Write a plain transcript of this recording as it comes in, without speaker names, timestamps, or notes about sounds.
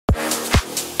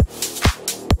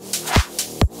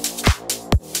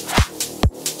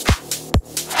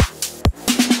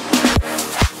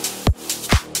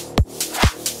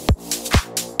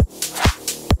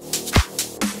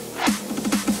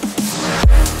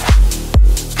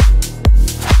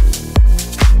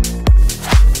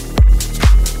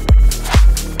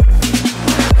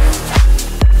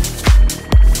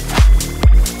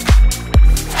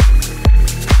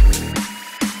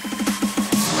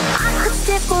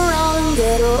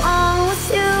get along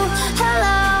with you.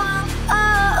 Hello,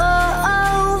 oh, oh,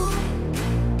 oh.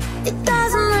 It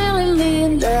doesn't really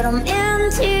mean that I'm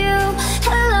into you.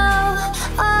 Hello,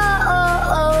 oh,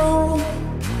 oh, oh.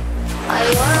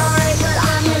 You're alright, but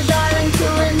I'm your darling to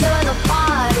enjoy the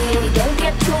party. Don't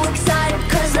get too excited,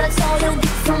 cause that's all you'll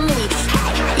get from me.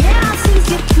 Hey, yeah, things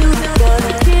get cute, but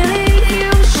really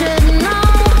you should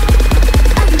know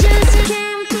I just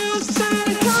can't stay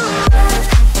calm.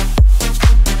 Hello.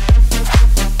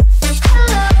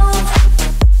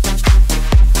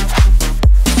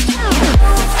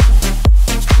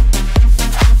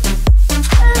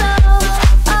 Hello,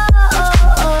 oh,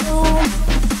 oh, oh.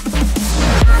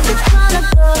 I'm just tryna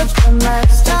go to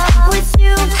messed up with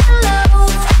you. Hello,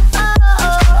 oh,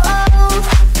 oh, oh.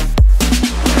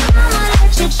 I'ma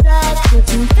let you try to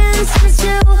convince me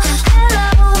to. Hello,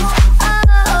 oh,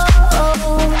 oh,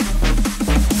 oh.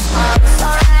 It's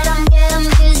alright, I'm getting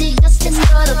busy, just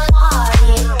enjoy the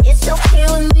party. It's okay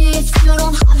with me if you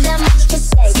don't have that much to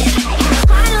say.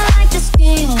 Kinda like this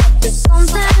game, but there's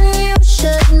something you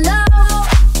should know.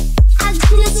 I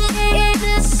just came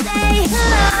to say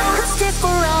hello. I could stick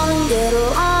around and get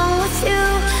along with you.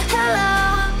 Hello,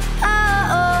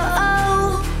 oh, oh, oh.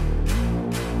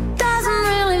 Doesn't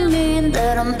really mean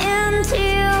that I'm into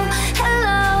you.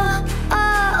 Hello,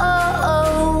 oh, oh,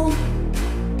 oh.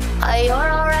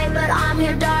 You're alright, but I'm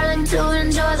here, darling, to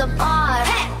enjoy the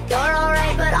party. You're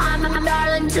alright, but I'm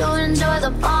darling, to enjoy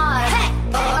the party.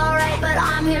 You're alright, but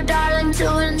I'm here, darling,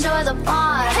 to enjoy the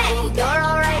party. You're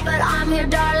alright, but I'm here,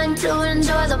 darling, to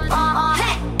enjoy the party.